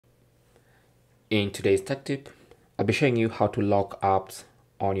In today's tech tip, I'll be showing you how to lock apps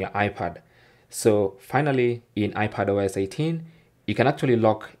on your iPad. So finally, in iPadOS 18, you can actually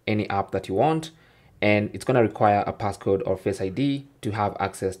lock any app that you want, and it's going to require a passcode or Face ID to have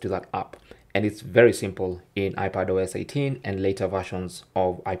access to that app. And it's very simple in iPadOS 18 and later versions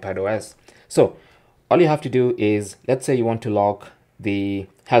of iPadOS. So all you have to do is, let's say you want to lock the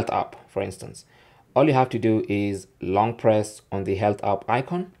Health app, for instance. All you have to do is long press on the Health app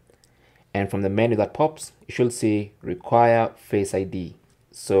icon, and from the menu that pops, you should see require Face ID.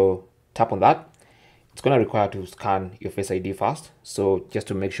 So tap on that. It's going to require to scan your Face ID first. So just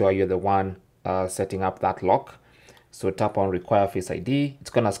to make sure you're the one setting up that lock. So tap on require Face ID. It's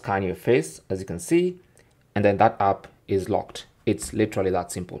going to scan your face, as you can see, and then that app is locked. It's literally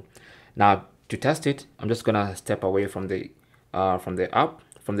that simple. Now to test it, I'm just going to step away from the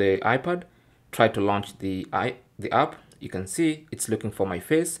iPad. Try to launch the app. You can see it's looking for my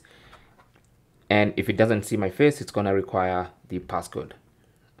face. And if it doesn't see my face, it's going to require the passcode.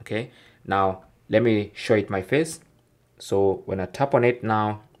 Okay, now let me show it my face. So when I tap on it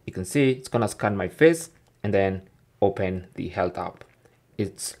now, you can see it's going to scan my face and then open the Health app.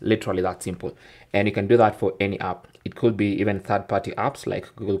 It's literally that simple. And you can do that for any app. It could be even third-party apps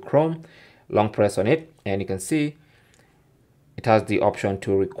like Google Chrome. Long press on it and you can see it has the option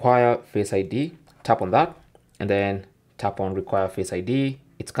to require Face ID. Tap on that and then tap on require Face ID.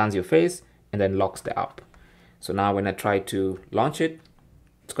 It scans your face and then locks the app. So now when I try to launch it,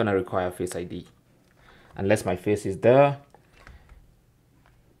 it's going to require Face ID unless my face is there.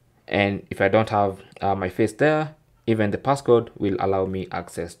 And if I don't have my face there, even the passcode will allow me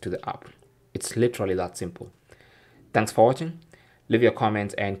access to the app. It's literally that simple. Thanks for watching. Leave your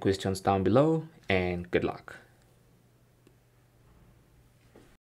comments and questions down below and good luck.